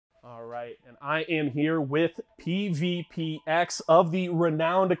right, and I am here with PVPX of the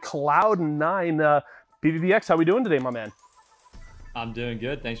renowned Cloud9. PVPX, how we doing today, my man? I'm doing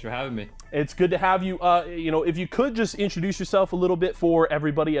good. Thanks for having me. It's good to have you. If you could just introduce yourself a little bit for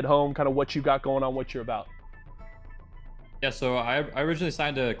everybody at home, kind of what you got going on, what you're about. Yeah, so I originally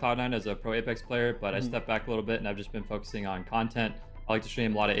signed to Cloud9 as a pro Apex player, but I stepped back a little bit and I've just been focusing on content. I like to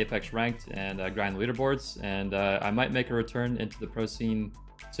stream a lot of Apex Ranked and grind leaderboards, and I might make a return into the pro scene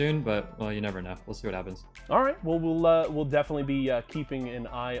soon, but well, you never know. We'll see what happens. All right, well, we'll definitely be keeping an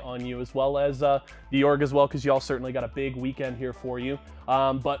eye on you, as well as the org as well, because y'all certainly got a big weekend here for you.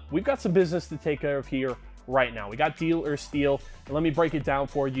 But we've got some business to take care of here right now. We got Deal or Steal, and let me break it down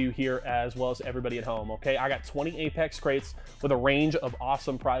for you here as well as everybody at home, okay? I got 20 Apex crates with a range of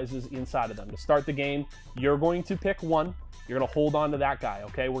awesome prizes inside of them. To start the game, you're going to pick one. You're going to hold on to that guy,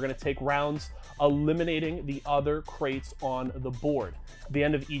 okay? We're going to take rounds eliminating the other crates on the board. At the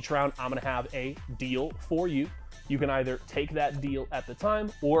end of each round, I'm going to have a deal for you. You can either take that deal at the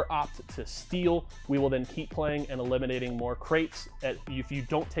time or opt to steal. We will then keep playing and eliminating more crates. If you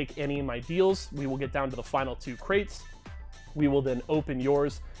don't take any of my deals, we will get down to the final 2 crates. We will then open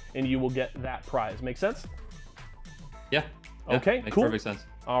yours and you will get that prize. Make sense? Yeah. Okay, makes cool. Perfect sense.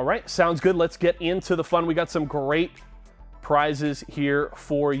 All right, sounds good. Let's get into the fun. We got some great prizes here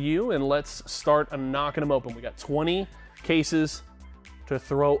for you, and let's start knocking them open. We got 20 cases to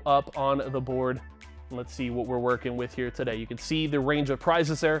throw up on the board. Let's see what we're working with here today. You can see the range of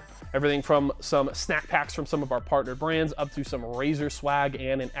prizes there. Everything from some snack packs from some of our partner brands up to some Razer swag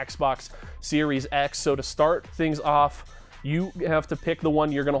and an Xbox Series X. So to start things off, you have to pick the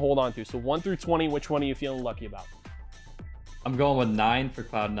one you're going to hold on to. So 1 through 20, which one are you feeling lucky about? I'm going with 9 for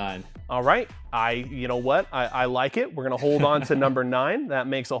Cloud9. All right. You know what? I like it. We're going to hold on to number 9. That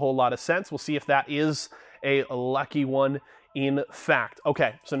makes a whole lot of sense. We'll see if that is a lucky one in fact.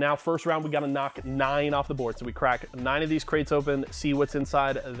 Okay, so now first round, we got to knock 9 off the board. So we crack 9 of these crates open, see what's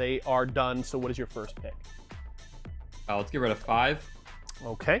inside. They are done. So what is your first pick? Let's get rid of 5.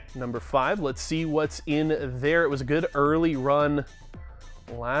 Okay, number 5. Let's see what's in there. It was a good early run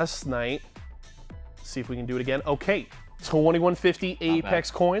last night. Let's see if we can do it again. Okay, 2150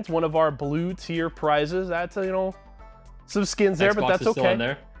 Apex coins, one of our blue tier prizes. That's, some skins there, but that's okay. Still in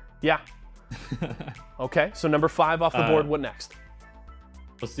there. Yeah. Okay, so number 5 off the board. What next?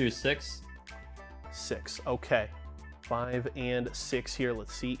 Let's do 6. 6. Okay, 5 and 6 here.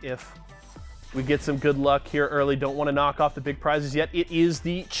 Let's see if we get some good luck here early. Don't want to knock off the big prizes yet. It is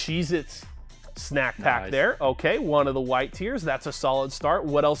the Cheez-Its snack pack there. Okay, one of the white tiers. That's a solid start.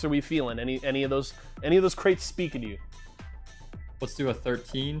 What else are we feeling? Any of those crates speaking to you? Let's do a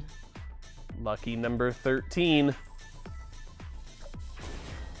 13. Lucky number 13.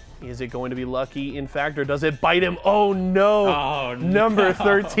 Is it going to be lucky, in fact, or does it bite him? Oh, no. Oh, no. Number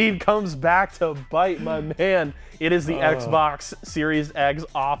 13 comes back to bite, my man. It is the Xbox Series X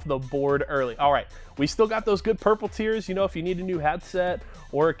off the board early. All right, we still got those good purple tiers. If you need a new headset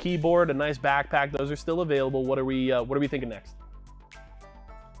or a keyboard, a nice backpack, those are still available. What are we thinking next?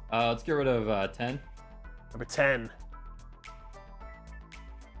 Let's get rid of 10. Number 10.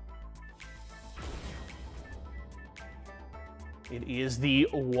 It is the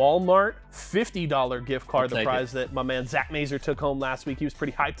Walmart $50 gift card, the prize that my man Zach Mazer took home last week. He was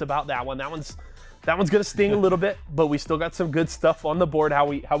pretty hyped about that one. That one's gonna sting a little bit, but we still got some good stuff on the board. How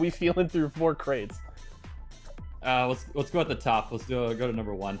we feeling through 4 crates? Let's go at the top. Let's go to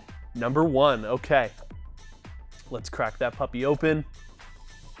number 1. Number 1. Okay. Let's crack that puppy open.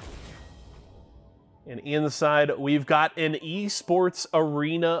 And inside we've got an Esports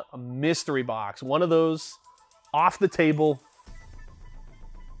Arena mystery box. One of those off the table.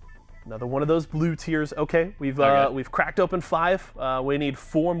 Another one of those blue tiers. Okay, we've cracked open 5. We need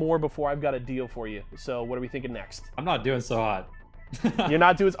 4 more before I've got a deal for you. So what are we thinking next? I'm not doing so hot. You're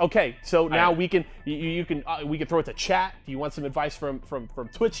not doing okay. So now we can we can throw it to chat. Do you want some advice from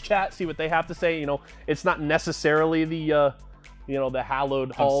Twitch chat? See what they have to say. It's not necessarily the the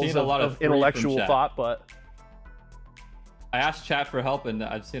hallowed halls of intellectual thought, but I asked chat for help, and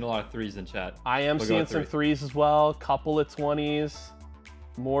I've seen a lot of 3s in chat. I am seeing some 3s as well. Couple of 20s.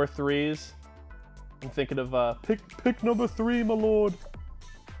 More 3s. I'm thinking of pick number 3, my lord.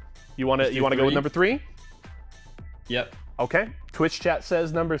 You want to go with number 3? Yep. Okay. Twitch chat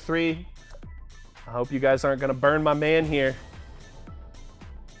says number 3. I hope you guys aren't gonna burn my man here.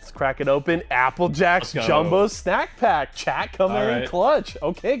 Let's crack it open. Applejack's Jumbo Snack Pack. Chat coming in clutch.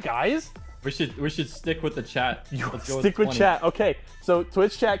 Okay, guys. We should stick with the chat. Stick with chat. Okay. So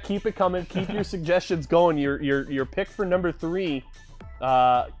Twitch chat, keep it coming. Keep your suggestions going. Your pick for number 3.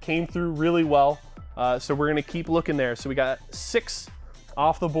 Came through really well. So we're going to keep looking there. So we got 6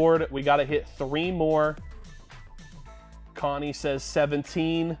 off the board. We got to hit 3 more. Connie says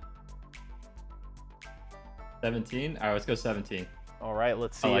 17. 17? All right, let's go 17. All right,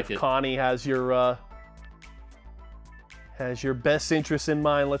 let's see like if it. Connie has your best interest in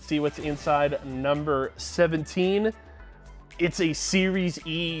mind. Let's see what's inside number 17. It's a Series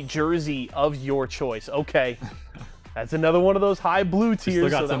E jersey of your choice. Okay, that's another one of those high blue tiers. Still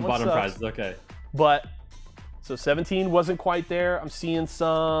got so some that one bottom sucks. prizes. Okay. But so 17 wasn't quite there. I'm seeing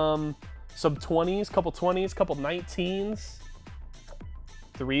some 20s, couple 20s, couple 19s.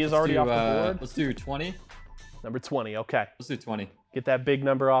 3 is already off the board. Let's do 20. Number 20. Okay. Let's do 20. Get that big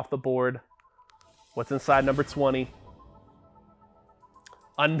number off the board. What's inside number 20?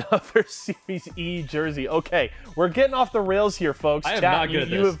 Another Series E jersey. Okay, we're getting off the rails here, folks. I am not good at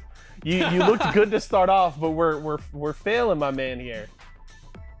this. You looked good to start off, but we're failing, my man here.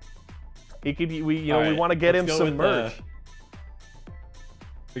 He could be, we want to get him some merch.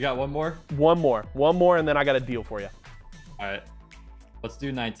 We got one more. One more, and then I got a deal for you. All right, let's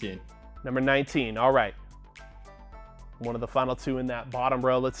do 19. Number 19. All right. One of the final 2 in that bottom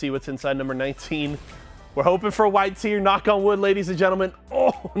row. Let's see what's inside number 19. We're hoping for a white tier. Knock on wood, ladies and gentlemen.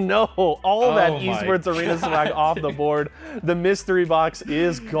 Oh, no. All that Esports Arena swag off the board. The mystery box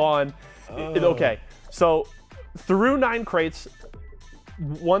is gone. Okay, so through 9 crates,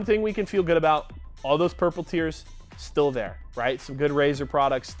 one thing we can feel good about, all those purple tiers, still there, right? Some good Razor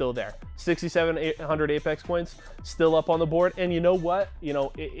products still there. 6,700 Apex coins still up on the board. And you know what? You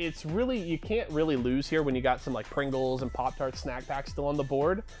know, it's really, you can't really lose here when you got some like Pringles and Pop-Tarts snack packs still on the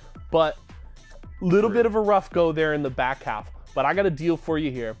board. But little bit of a rough go there in the back half. But I got a deal for you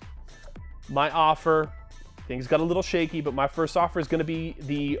here. My offer, things got a little shaky, but my first offer is going to be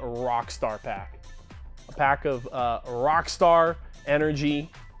the Rockstar pack. A pack of Rockstar Energy,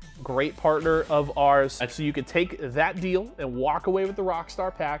 great partner of ours. So you could take that deal and walk away with the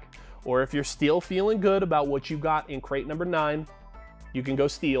Rockstar pack, or if you're still feeling good about what you got in crate number 9, you can go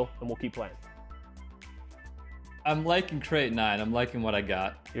steal and we'll keep playing. I'm liking crate 9. I'm liking what I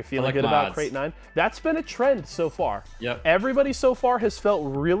got. You're feeling good about crate 9? That's been a trend so far. Yep. Everybody so far has felt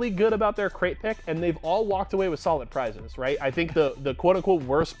really good about their crate pick, and they've all walked away with solid prizes, right? I think the quote-unquote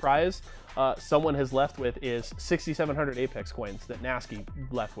worst prize someone has left with is 6,700 Apex coins that Nasky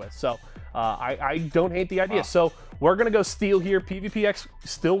left with. So I don't hate the idea. Wow. So we're going to go steal here. PVPX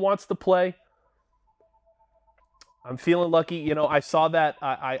still wants to play. I'm feeling lucky. You know, I saw that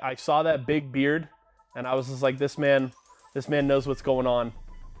I saw that big beard, and I was just like, this man knows what's going on.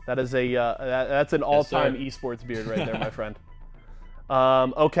 That is a that's an all-time esports beard right there, my friend.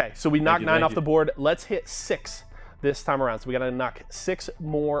 Okay, so we knocked 9 off the board. Let's hit 6 this time around. So we got to knock 6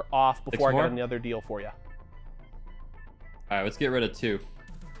 more off before I got another deal for you. All right, let's get rid of 2.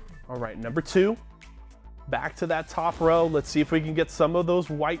 All right, number 2. Back to that top row. Let's see if we can get some of those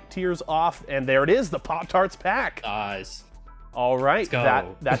white tiers off. And there it is, the Pop-Tarts pack. Nice. All right,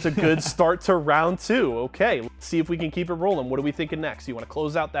 that's a good start to round 2. Okay, let's see if we can keep it rolling. What are we thinking next? You want to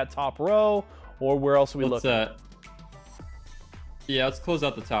close out that top row, or where else are we looking? Yeah, let's close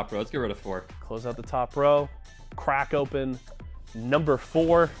out the top row. Let's get rid of 4. Close out the top row. Crack open number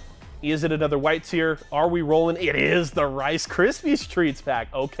 4. Is it another white tier? Are we rolling? It is the Rice Krispies Treats pack.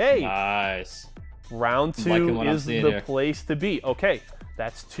 Okay. Nice. Round 2 is the place to be. Okay,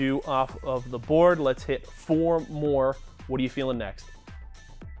 that's 2 off of the board. Let's hit 4 more. What are you feeling next?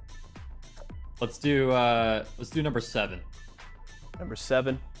 Let's do number 7. Number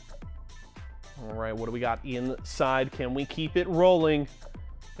 7. All right, what do we got inside? Can we keep it rolling?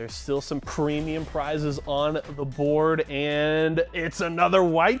 There's still some premium prizes on the board, and it's another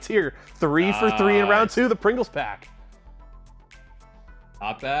white tier. 3 for 3 in round 2, the Pringles pack.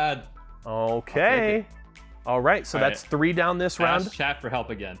 Not bad. Okay. All right, so that's 3 down this round. Ask chat for help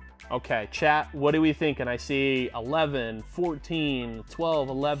again. Okay, chat, what are we thinking? I see 11, 14, 12,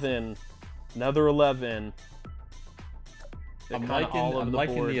 11, another 11. I'm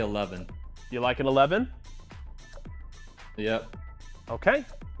liking the 11. You like an 11? Yep. Okay.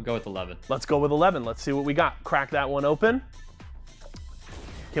 We'll go with 11. Let's go with 11. Let's see what we got. Crack that one open.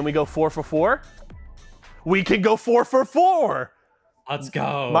 Can we go 4 for 4? We can go 4 for 4. Let's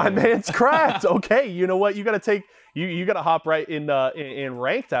go. My man's cracked. Okay, you know what? You got to take... You got to hop right in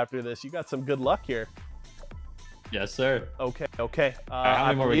ranked after this. You got some good luck here. Yes, sir. Okay. Right, how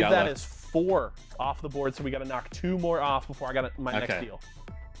many more we got that left? is 4 off the board, so we got to knock 2 more off before I got my next deal.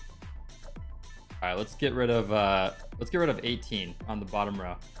 All right, let's get rid of 18 on the bottom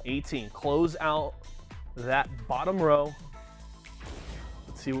row. 18. Close out that bottom row.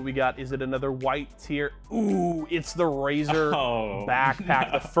 Let's see what we got. Is it another white tier? Ooh, it's the Razor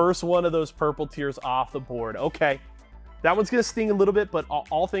backpack. No. The first one of those purple tiers off the board. Okay. That one's going to sting a little bit, but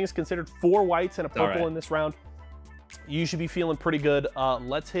all things considered, 4 whites and a purple in this round. You should be feeling pretty good.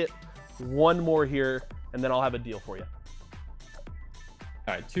 Let's hit one more here, and then I'll have a deal for you.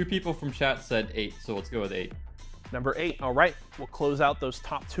 All right, 2 people from chat said 8, so let's go with 8. Number 8. All right, we'll close out those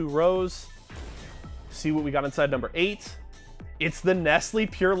top 2 rows. See what we got inside number 8. It's the Nestle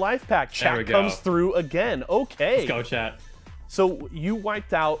Pure Life Pack. Chat comes through again. Okay. Let's go, chat. So you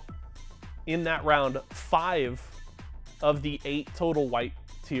wiped out in that round 5 of the 8 total white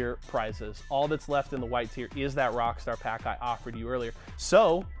tier prizes. All that's left in the white tier is that Rockstar pack I offered you earlier.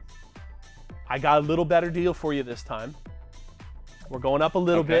 So I got a little better deal for you this time. We're going up a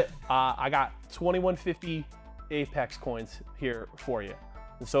little bit. I got 2150 Apex coins here for you.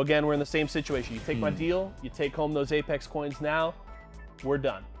 And so again, we're in the same situation. You take my deal, you take home those Apex coins now, we're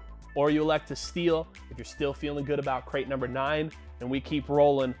done. Or you elect to steal if you're still feeling good about crate number 9, and we keep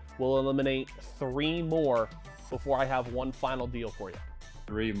rolling. We'll eliminate 3 more before I have one final deal for you.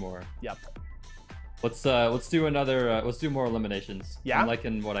 3 more. Yep. Let's do another. Let's do more eliminations. Yeah. I'm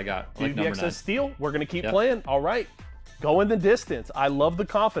liking what I got. I like PVPX number 9. says steal. We're gonna keep playing. All right. Go in the distance. I love the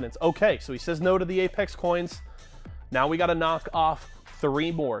confidence. Okay, so he says no to the Apex coins. Now we got to knock off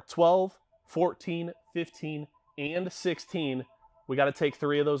 3 more. 12, 14, 15, and 16. We got to take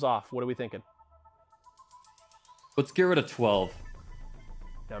 3 of those off. What are we thinking? Let's get rid of 12.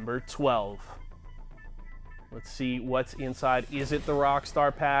 Number 12. Let's see what's inside. Is it the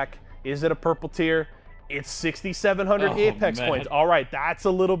Rockstar pack? Is it a purple tier? It's 6,700 Apex coins. All right, that's a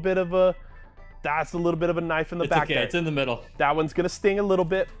little bit of a knife in the back. Okay, there. It's in the middle. That one's gonna sting a little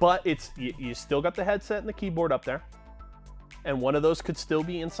bit, but you still got the headset and the keyboard up there, and one of those could still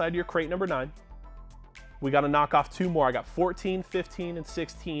be inside your crate number 9. We got to knock off 2 more. I got 14, 15, and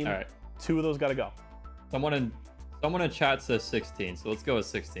 16. All right. 2 of those got to go. Someone in chat says 16, so let's go with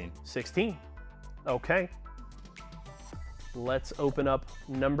 16. 16. Okay. Let's open up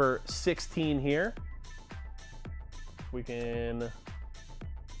number 16 here. We can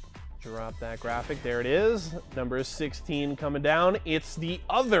drop that graphic. There it is. Number 16 coming down. It's the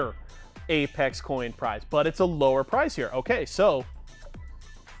other Apex coin prize, but it's a lower price here. Okay, so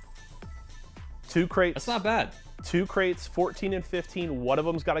 2 crates. That's not bad. 2 crates, 14 and 15. One of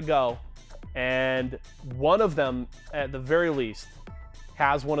them's got to go. And one of them, at the very least,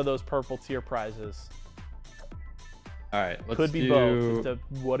 has one of those purple tier prizes. All right, let's Could be both.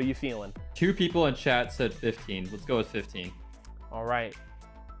 What are you feeling? 2 people in chat said 15. Let's go with 15. All right.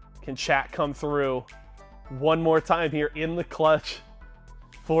 Can chat come through one more time here in the clutch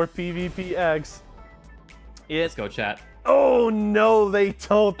for PVPX? Let's go, chat. Oh, no, they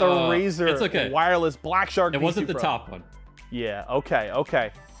don't. The Razer it's okay. wireless Black Shark. It wasn't the Pro. top one. Yeah,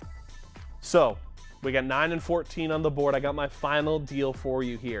 okay. So we got 9 and 14 on the board. I got my final deal for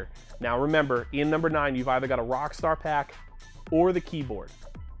you here. Now remember, in number 9, you've either got a Rockstar pack or the keyboard.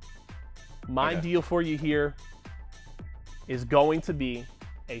 My deal for you here is going to be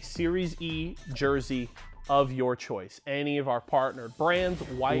a Series E jersey of your choice. Any of our partnered brands,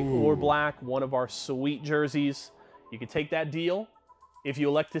 white or black, one of our sweet jerseys. You can take that deal. If you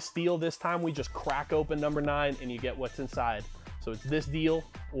elect to steal this time, we just crack open number 9 and you get what's inside. So it's this deal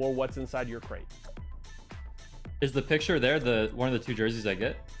or what's inside your crate. Is the picture there one of the 2 jerseys I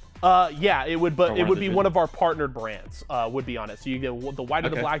get? Yeah, it would, but it would be one of our partnered brands would be on it. So you get the white or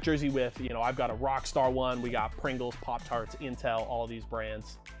the black jersey with, I've got a Rockstar one. We got Pringles, Pop-Tarts, Intel, all of these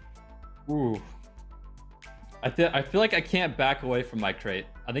brands. Ooh. I feel like I can't back away from my crate.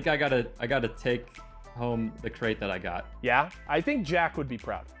 I think I gotta take home the crate that I got. Yeah, I think Jack would be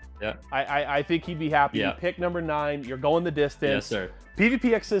proud. Yeah. I think he'd be happy. Yeah. You pick number 9. You're going the distance. Yes, sir.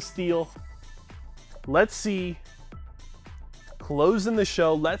 PVPX says steal. Let's see. Closing the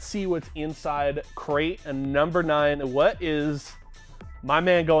show. Let's see what's inside crate and number 9. What is my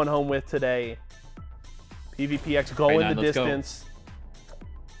man going home with today? PVPX going the distance.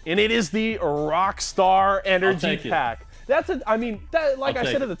 And it is the Rockstar Energy Pack. That's like I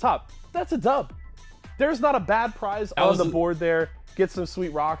said at the top, that's a dub. There's not a bad prize on the board there. Get some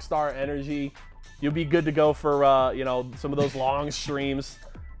sweet Rockstar Energy. You'll be good to go for some of those long streams.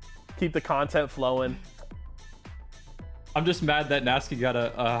 Keep the content flowing. I'm just mad that Nasky got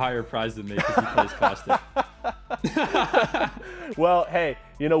a higher prize than me because he plays Caustic. Well, hey,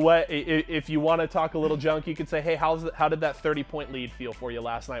 you know what? If you want to talk a little junk, you could say, hey, how did that 30-point lead feel for you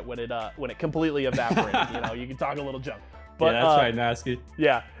last night when it completely evaporated? You can talk a little junk. But, yeah, that's right, Nasky.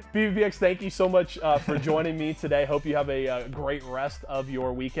 Yeah. PVPX, thank you so much for joining me today. Hope you have a great rest of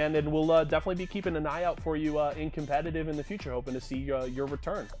your weekend, and we'll definitely be keeping an eye out for you in competitive in the future, hoping to see your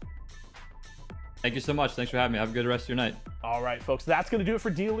return. Thank you so much. Thanks for having me. Have a good rest of your night. All right, folks, that's going to do it for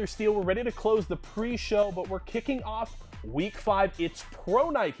Deal or Steal. We're ready to close the pre-show, but we're kicking off Week 5, it's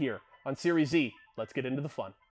Pro Night here on Series Z. Let's get into the fun.